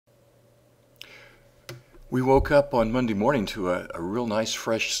We woke up on Monday morning to a real nice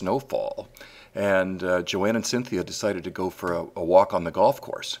fresh snowfall, and Joanne and Cynthia decided to go for a walk on the golf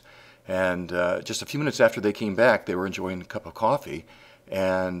course. And just a few minutes after they came back, they were enjoying a cup of coffee,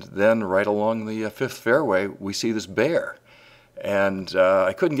 and then right along the fifth fairway, we see this bear. And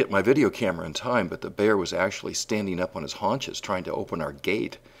I couldn't get my video camera in time, but the bear was actually standing up on his haunches trying to open our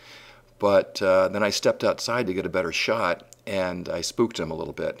gate. But then I stepped outside to get a better shot, and I spooked him a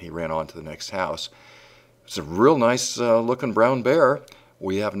little bit. He ran on to the next house. It's a real nice looking brown bear.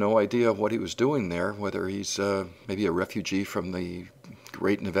 We have no idea what he was doing there, whether he's maybe a refugee from the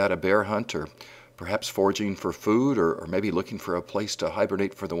Great Nevada Bear Hunt, or perhaps foraging for food, or maybe looking for a place to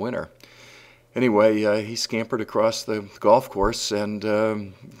hibernate for the winter. Anyway, he scampered across the golf course and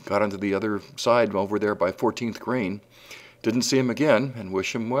got onto the other side over there by 14th green. Didn't see him again, and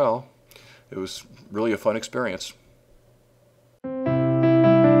wish him well. It was really a fun experience.